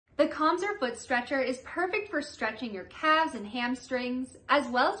The Comser foot stretcher is perfect for stretching your calves and hamstrings, as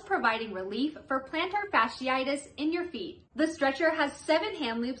well as providing relief for plantar fasciitis in your feet. The stretcher has 7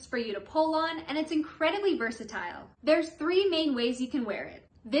 hand loops for you to pull on, and it's incredibly versatile. There's 3 main ways you can wear it.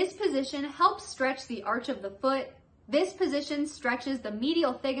 This position helps stretch the arch of the foot. This position stretches the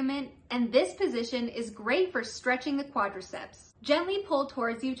medial ligament, and this position is great for stretching the quadriceps. Gently pull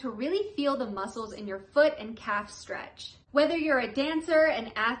towards you to really feel the muscles in your foot and calf stretch. Whether you're a dancer,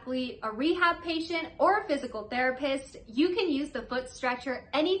 an athlete, a rehab patient, or a physical therapist, you can use the foot stretcher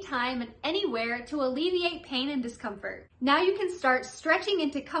anytime and anywhere to alleviate pain and discomfort. Now you can start stretching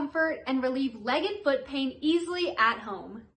into comfort and relieve leg and foot pain easily at home.